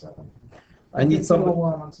 1507. I need somebody.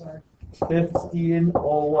 1501, I'm sorry.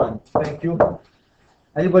 1501. Thank you.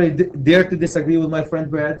 Anybody dare to disagree with my friend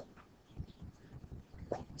Brad?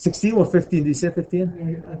 16 or 15? Did you say 15?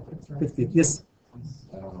 Yeah, that's right. 15. Yes.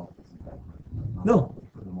 I don't know. No.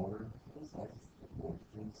 For the motor.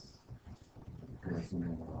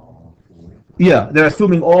 Yeah, they're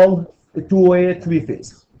assuming all 2-way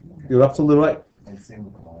 3-phase. You're absolutely right.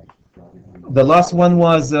 The last one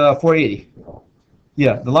was 480.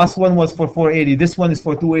 Yeah, the last one was for 480. This one is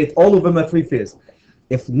for 2.8. All of them are 3-phase.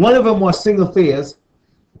 If one of them was single phase,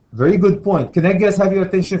 very good point. Can I guys have your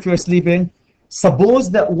attention if you're sleeping? Suppose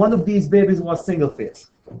that one of these babies was single phase.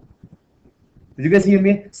 Did you guys hear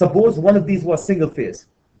me? Suppose one of these was single phase.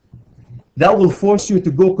 That will force you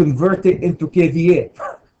to go convert it into kVA.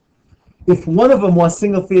 if one of them was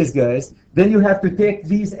single phase, guys, then you have to take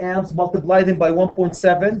these amps, multiply them by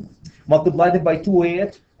 1.7, multiply them by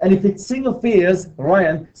 2.8, and if it's single phase,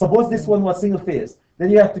 Ryan, suppose this one was single phase, then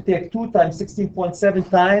you have to take 2 times 16.7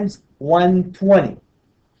 times 120.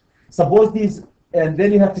 Suppose these, and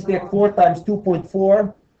then you have to take 4 times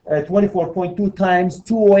 2.4, 24.2 times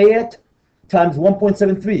 208 times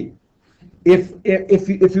 1.73.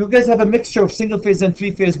 If you guys have a mixture of single phase and 3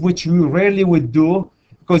 phase, which you rarely would do,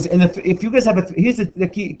 because if you guys have here's the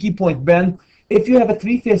key point, Ben. If you have a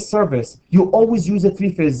 3 phase service, you always use a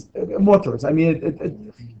 3 phase motors. I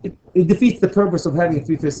mean, it defeats the purpose of having a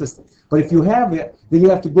 3 phase system. But if you have it, then you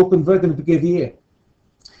have to go convert them to kVA,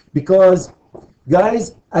 because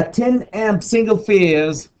guys, a 10 amp single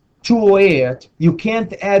phase 208, you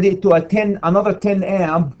can't add it to another 10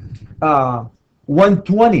 amp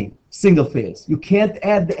 120 single phase. You can't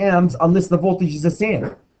add the amps unless the voltage is the same.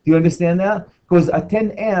 Do you understand that? Because a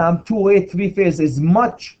 10 amp 208 3 phase is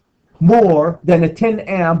much more than a 10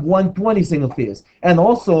 amp 120 single phase, and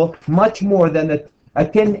also much more than a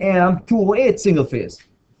 10 amp 208 single phase.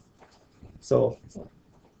 So,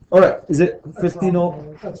 all right, is it 15?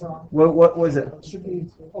 That's wrong. What was it? It should be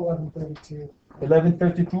 1132.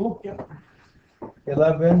 1132? Yep.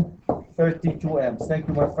 1132 amps. Thank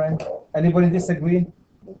you, my friend. Anybody disagree?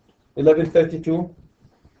 1132?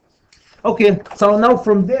 Okay, so now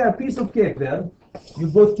from there, piece of cake then. You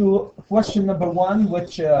go to question number 1,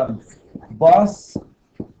 which busway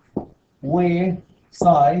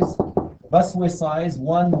size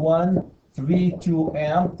 1132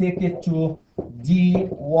 amp. Take it to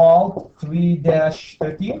DeWalt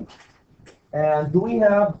 3-13. And do we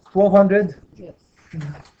have 1200? Yes.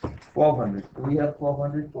 1200. Do we have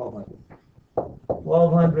 1200? 1200.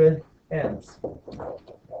 1200 amps.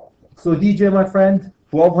 So DJ, my friend,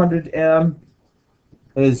 1200 amp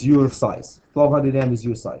is your size. 1200 amp is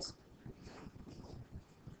your size.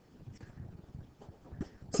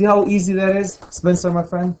 See how easy that is, Spencer, my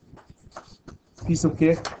friend? Piece of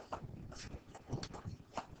cake.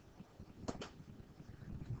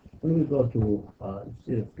 When we go to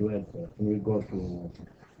instead of 12, when we go to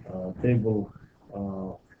table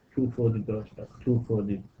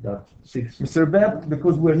 240.6. Mr. Beb,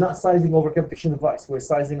 because we're not sizing over computation device, we're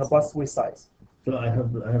sizing a busway size. So I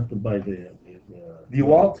have to buy the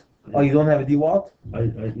DeWalt? Oh, you don't have a DeWalt?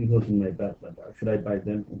 It was in my bag, but should I buy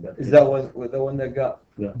them? Is that the one that got?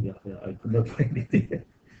 Yeah. I could not find it.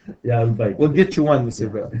 Yeah, I'll buy it. We'll get you one, Mr.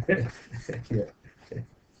 Beb. Yeah.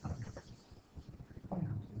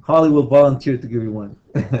 Holly will volunteer to give you one.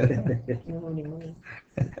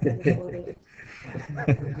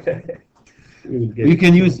 You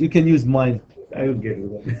can use mine. I will get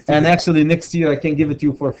it. And actually next year I can give it to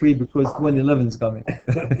you for free because 2011 is coming.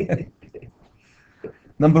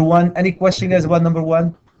 Number 1, any question guys about number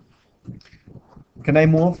 1? Can I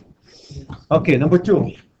move? Okay, number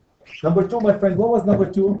 2. Number 2, my friend, what was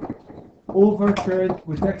number 2? Overcurrent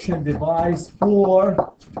protection device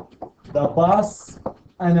for the bus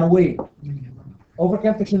and away.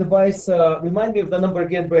 Overcurrent protection device, remind me of the number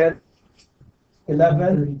again, Brad.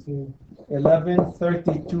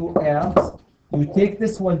 1132 amps. You take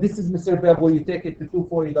this one, this is Mr. Bebo, you take it to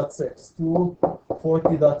 240.6.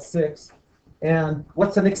 240.6. And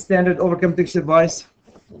what's the next standard overcurrent protection device?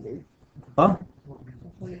 Huh?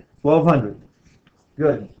 1200.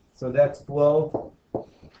 Good. So that's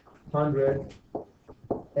 1200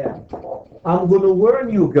 amps. I'm going to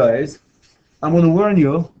warn you guys.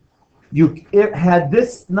 Had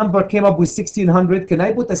this number came up with 1600, can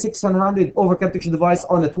I put a 600 overcurrent protection device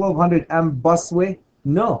on a 1200 amp busway?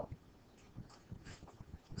 No.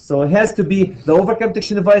 So it has to be, the overcurrent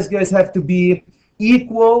protection device guys have to be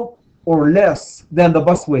equal or less than the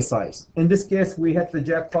busway size. In this case, we hit the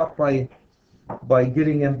jackpot by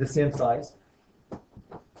getting them the same size.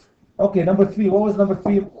 Okay, number 3. What was number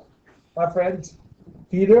 3, my friends?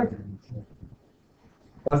 Feeder?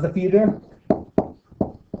 What's the feeder?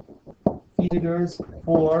 Feeders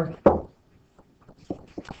for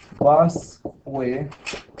busway.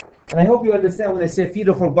 And I hope you understand when I say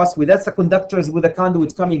feeder for busway, that's the conductors with the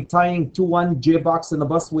conduits coming, tying to one J box in the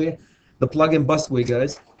busway, the plug-in busway,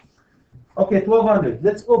 guys. Okay, 1200.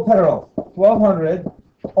 Let's go parallel. 1200.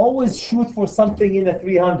 Always shoot for something in the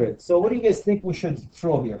 300. So what do you guys think we should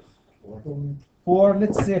throw here? 4.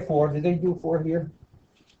 Let's say 4. Did I do 4 here?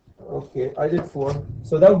 Okay, I did 4.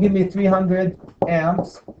 So that will give me 300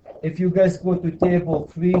 amps. If you guys go to table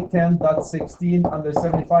 310.16 under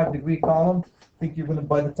 75-degree column, I think you're going to,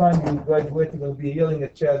 by the time you graduate, you're going to be yelling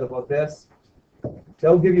at Chad about this. That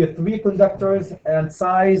will give you 3 conductors and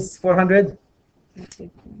size 400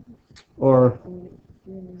 or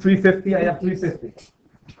 350. I have 350.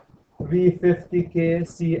 350 K,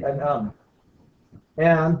 C, and M.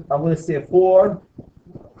 And I'm going to say 4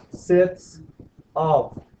 sets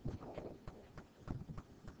of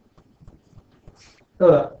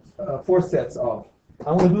 4 sets of.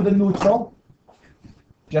 I'm going to do the neutral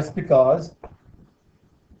just because.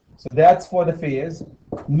 So that's for the phase.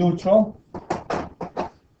 Neutral.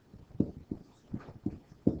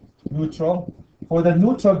 Neutral. For the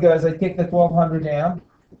neutral, guys, I take the 1200 amp.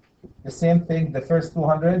 The same thing, the first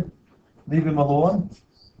 200, leave them alone.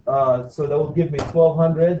 So that will give me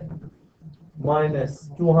 1200 minus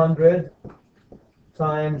 200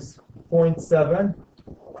 times 0.7.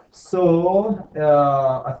 So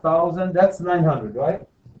 1000, that's 900, right?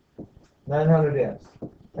 900 amps.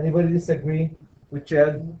 Anybody disagree with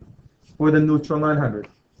Chad for the neutral 900?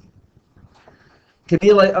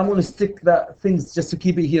 Camille, I'm going to stick that things just to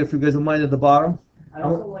keep it here if you guys don't mind at the bottom. I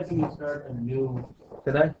also like when you start a new.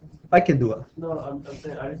 Can I? I can do it. No, I'm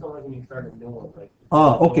saying I just don't like when you start a new one. Like.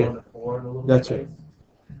 Okay. Go on to 4 and a little Gotcha. bit.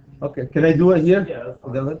 Okay, can I do it here? Yeah, that's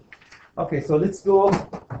fine. Is that it? Okay, so let's go.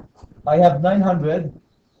 I have 900,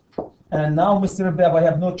 and now, Mr. Bev, I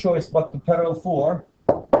have no choice but to parallel 4.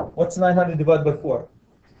 What's 900 divided by 4?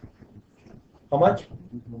 How much?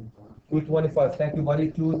 225. Thank you, buddy.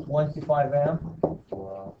 225 amp.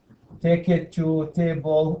 Take it to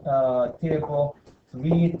table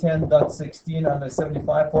 310.16 under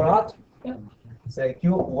 75 for aught. Yep. Thank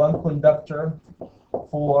you. 1 conductor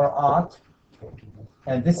for aught.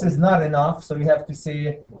 And this is not enough, so you have to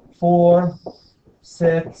say 4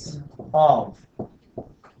 sets of.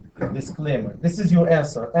 Disclaimer. This is your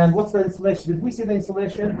answer. And what's the insulation? Did we see the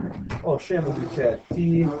insulation? Oh, shame on you, Chad.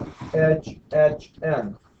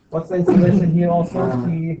 THHN. What's the insulation here also?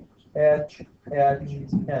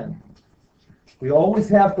 THHN. We always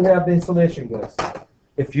have to have the insulation, guys.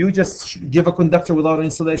 If you just give a conductor without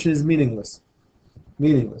insulation, it's meaningless.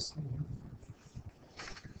 Meaningless.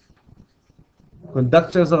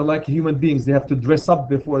 Conductors are like human beings. They have to dress up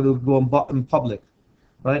before they go in public,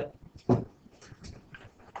 right?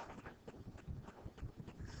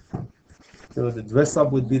 So the dress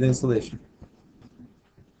up would be the insulation.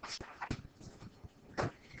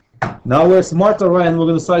 Now we're smarter, Ryan. We're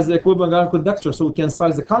going to size the equipment ground conductor so we can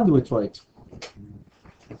size the conduit right.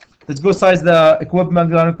 Let's go size the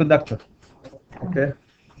equipment ground conductor. Okay.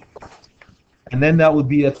 And then that would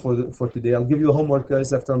be it for today. I'll give you a homework,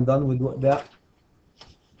 guys, after I'm done with that.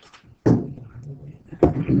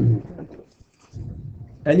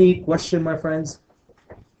 Any question, my friends?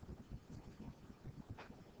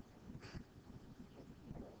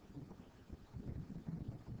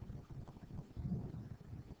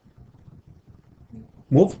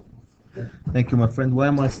 Move. Thank you, my friend. Why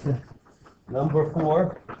am I still? Number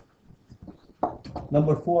 4.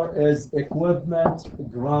 Number 4 is equipment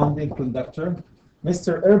grounding conductor.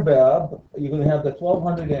 Mr. Erbab, you're going to have the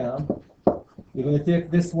 1200 amp. You're going to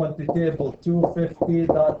take this one to table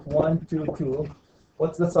 250.122.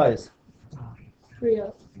 What's the size? 3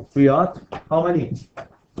 3/0. How many?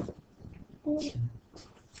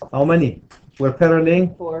 How many? We're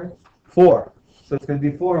paralleling? 4. 4. So it's going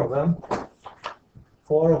to be 4 of them.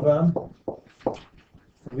 4 of them.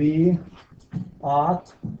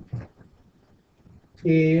 3/0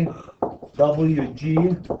 A W G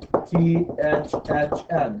T H H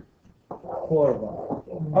N. 4 of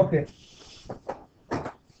them. Okay.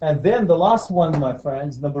 And then the last one, my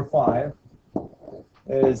friends, number 5,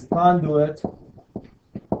 is conduit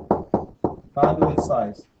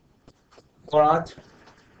size. What?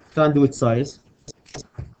 Conduit size.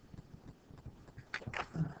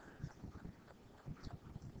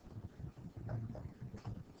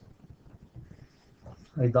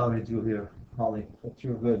 I doubted you here, Holly, but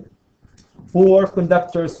you're good. 4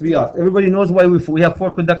 conductors, 3/0. Everybody knows why we have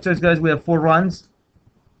 4 conductors, guys. We have 4 runs.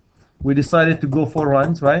 We decided to go 4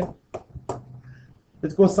 runs, right?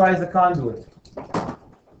 Let's go size the conduit.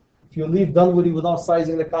 If you leave Dunwoody without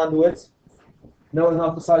sizing the conduits, knowing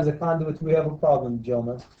how to size the conduit, we have a problem,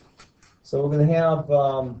 gentlemen. So we're going to have,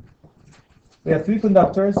 we have 3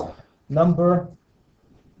 conductors. Number,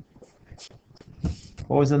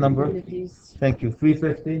 what was the number? Thank you.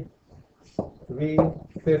 350,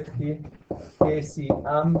 350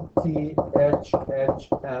 KCM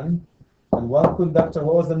THHN, and 1 conductor.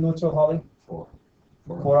 What was the neutral, Holly? 4.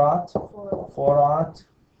 4/0. 4/0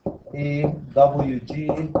 AWG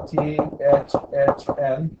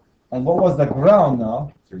THHN. And what was the ground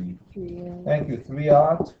now? 3. Thank you.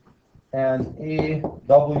 3/0 and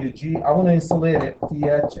AWG. I want to insulate it.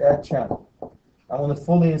 THHN. I want to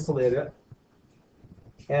fully insulate it.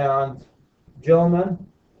 And gentlemen,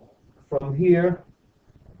 from here,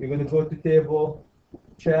 you're going to go to table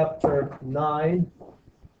chapter 9,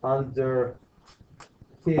 under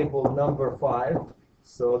table number 5.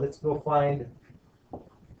 So let's go find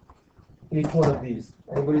each one of these.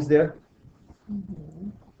 Anybody's there?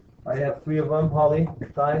 I have 3 of them, Holly,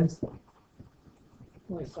 times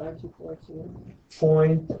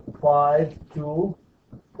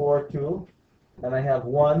 0.5242, and I have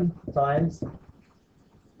 1 times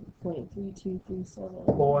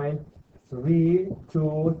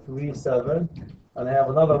 0.3237, and I have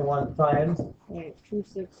another 1 times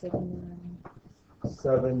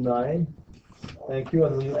 0.2679. Thank you.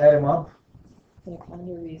 And when you add them up,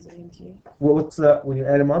 what's that when you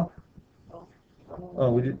add them up?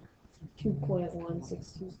 Oh, we did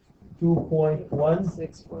 2.162.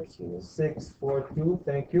 2.1642.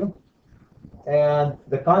 Thank you. And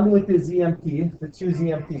the conduit is EMT. Let's use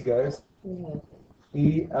EMT, guys.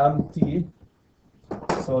 EMT.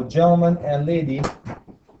 So, gentlemen and lady,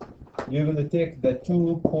 you're going to take the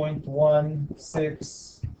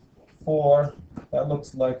 2.164. That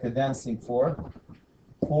looks like a dancing 4.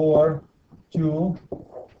 4, 2.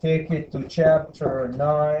 Take it to chapter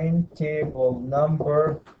 9, table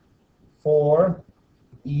number 4,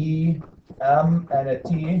 E, M, and a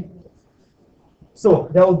T. So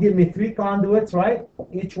that will give me 3 conduits, right?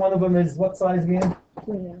 Each one of them is what size again?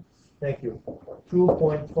 Thank you.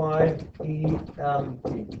 2.5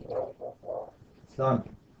 EMT. Done.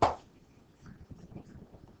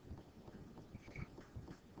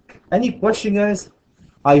 Any question, guys?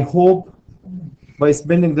 I hope by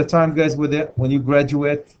spending the time, guys, with it, when you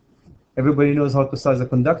graduate, everybody knows how to size a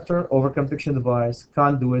conductor, overconduction device,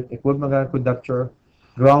 conduit, equivalent magnetic conductor,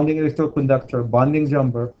 grounding electrical conductor, bonding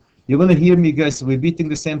jumper. You're going to hear me, guys, repeating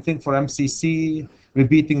the same thing for MCC,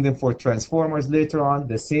 repeating them for transformers later on,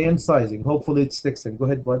 the same sizing. Hopefully it sticks in. Go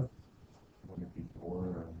ahead, bud.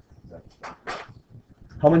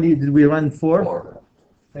 How many did we run? 4? 4.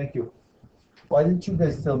 Thank you. Why didn't you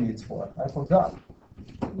guys tell me it's 4? I forgot.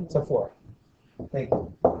 It's a 4. Thank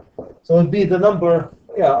you. So it'd be the number,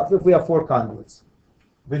 yeah, if we have 4 conduits.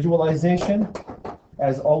 Visualization,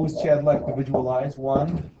 as always, Chad like to visualize.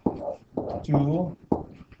 1, 2,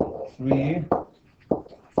 3,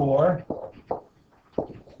 4.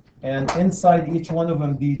 And inside each one of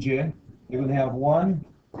them, DJ, you're going to have 1,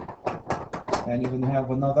 and you're going to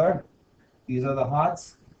have another. These are the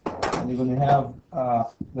hots. And you're going to have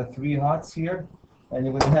the 3 hots here. And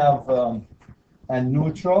you're going to have a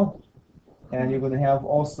neutral. And you're going to have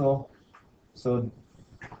also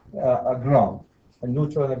a ground, a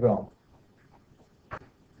neutral and a ground.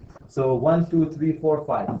 So 1, 2, 3, 4,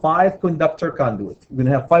 5. 5 conductor conduit. You're going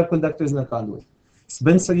to have 5 conductors in a conduit.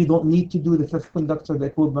 Spencer, you don't need to do the 5th conductor, the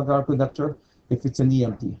equivalent magnetic conductor, if it's an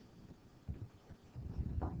EMT.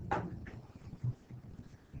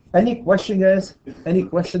 Any question, guys? Any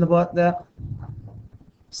question about that?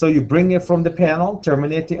 So you bring it from the panel,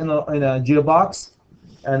 terminate it in a gearbox,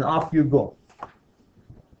 and off you go.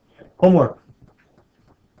 Homework.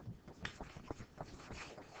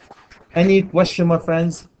 Any question, my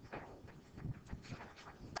friends?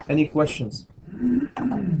 Any questions?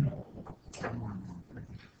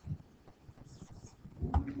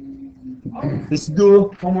 Let's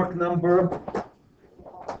do homework number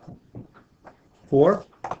 4.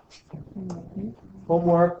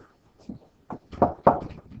 Homework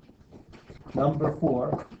number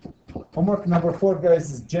 4. Homework number 4, guys,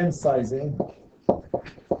 is gen sizing.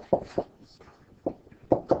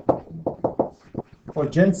 For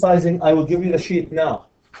gen sizing, I will give you the sheet now.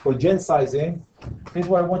 For gen sizing, here's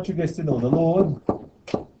what I want you guys to know. The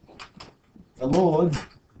load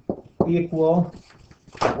equal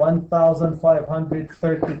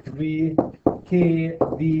 1,533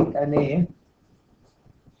 kVNA.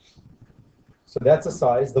 So that's the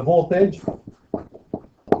size. The voltage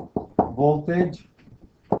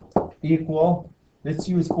equal, let's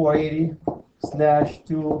use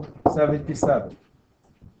 480/277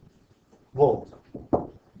 volt.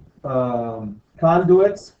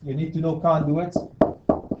 Conduits, you need to know conduits.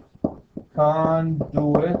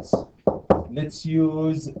 Let's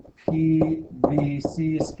use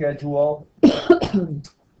PVC schedule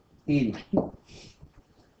 80.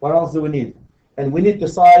 What else do we need? And we need to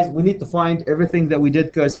size, we need to find everything that we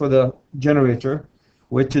did, guys, for the generator,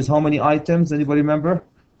 which is how many items? Anybody remember?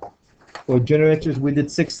 For generators, we did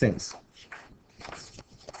 6 things.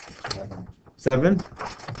 7.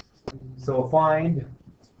 So find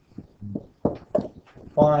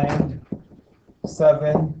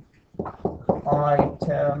 7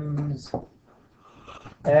 items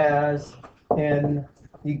as an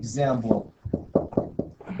example.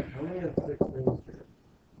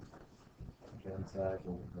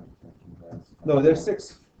 No, there's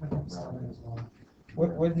 6.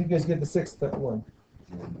 Where did you guys get the 6th one?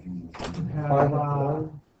 Have,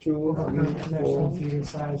 One, two, overcome three, connection, four. feeder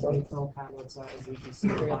size, neutral, payload size, EPC,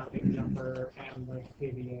 bonding jumper, and the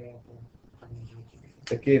KVA of the.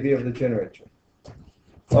 The KV of the generator.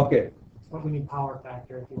 Okay, But we need power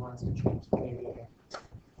factor if he wants to change the KVA.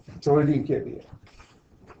 it's already in KVA.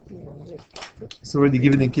 It's already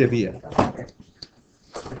given in KVA.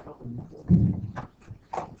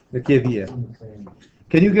 The KVA.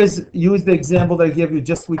 Can you guys use the example that I gave you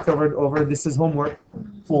just we covered over? This is homework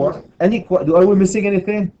 4. Are we missing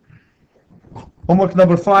anything? Homework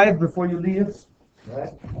number 5 before you leave.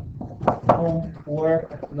 Right?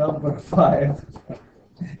 Homework number 5.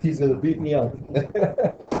 He's gonna beat me up.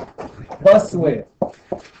 Busway.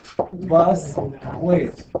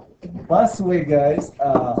 Busway, guys.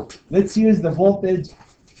 Let's use the voltage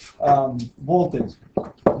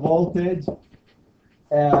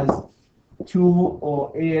as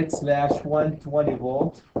 208/120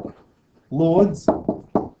 volt. Loads.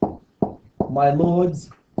 My loads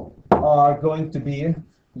are going to be,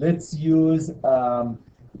 let's use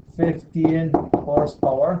 15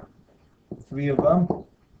 horsepower, 3 of them,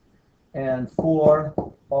 and 4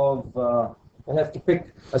 of, I have to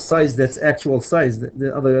pick a size that's actual size.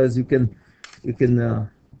 Otherwise you can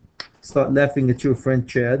start laughing at your friend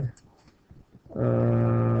Chad.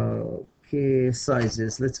 Okay,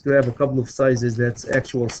 sizes. Let's grab a couple of sizes that's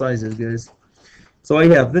actual sizes, guys. So I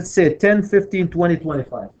have, let's say 10, 15, 20,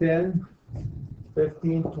 25. 10,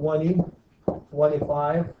 15, 20,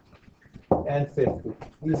 25, and 50.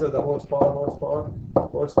 These are the horsepower.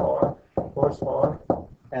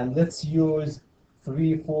 And let's use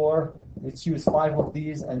 3, 4, let's use 5 of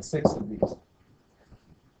these and 6 of these.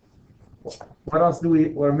 What else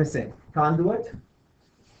we're missing? Conduit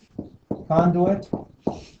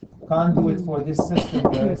for this system,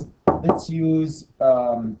 guys. Let's use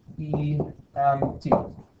EMT.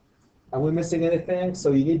 Are we missing anything?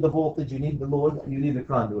 So you need the voltage, you need the load, you need the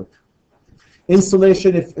conduit.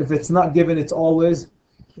 Insulation, if it's not given, it's always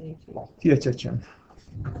THHM.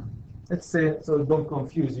 Let's say, so don't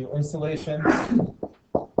confuse you. Insulation,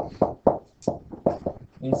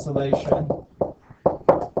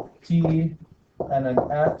 T, and an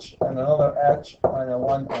H, and another H, and a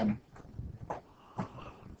 1M.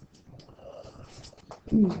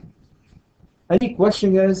 Any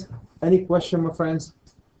question, guys? Any question, my friends?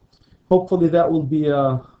 Hopefully that will be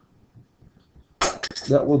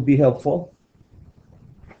helpful.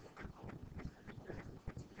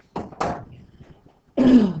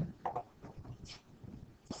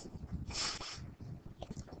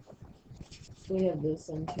 We have this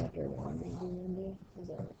in chapter 1 Monday. Is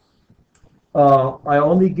that I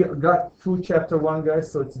only got through chapter 1,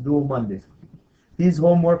 guys, so it's due Monday. These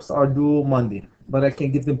homeworks are due Monday, but I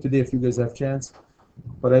can give them today if you guys have chance.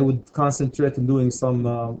 But I would concentrate on doing some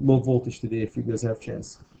low voltage today if you guys have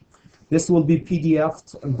chance. This will be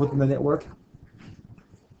PDF'd and put in the network.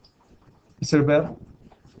 Mr. Bell?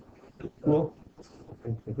 Cool.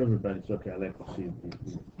 If everybody's okay, I'd like to see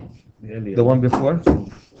the earlier. The one before?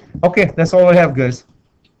 Okay, that's all I have, guys.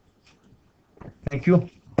 Thank you.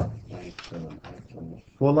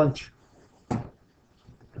 For lunch.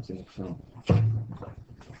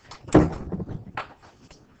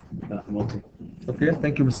 I'm okay. Okay,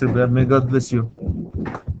 thank you, Mr. Bell. May God bless you.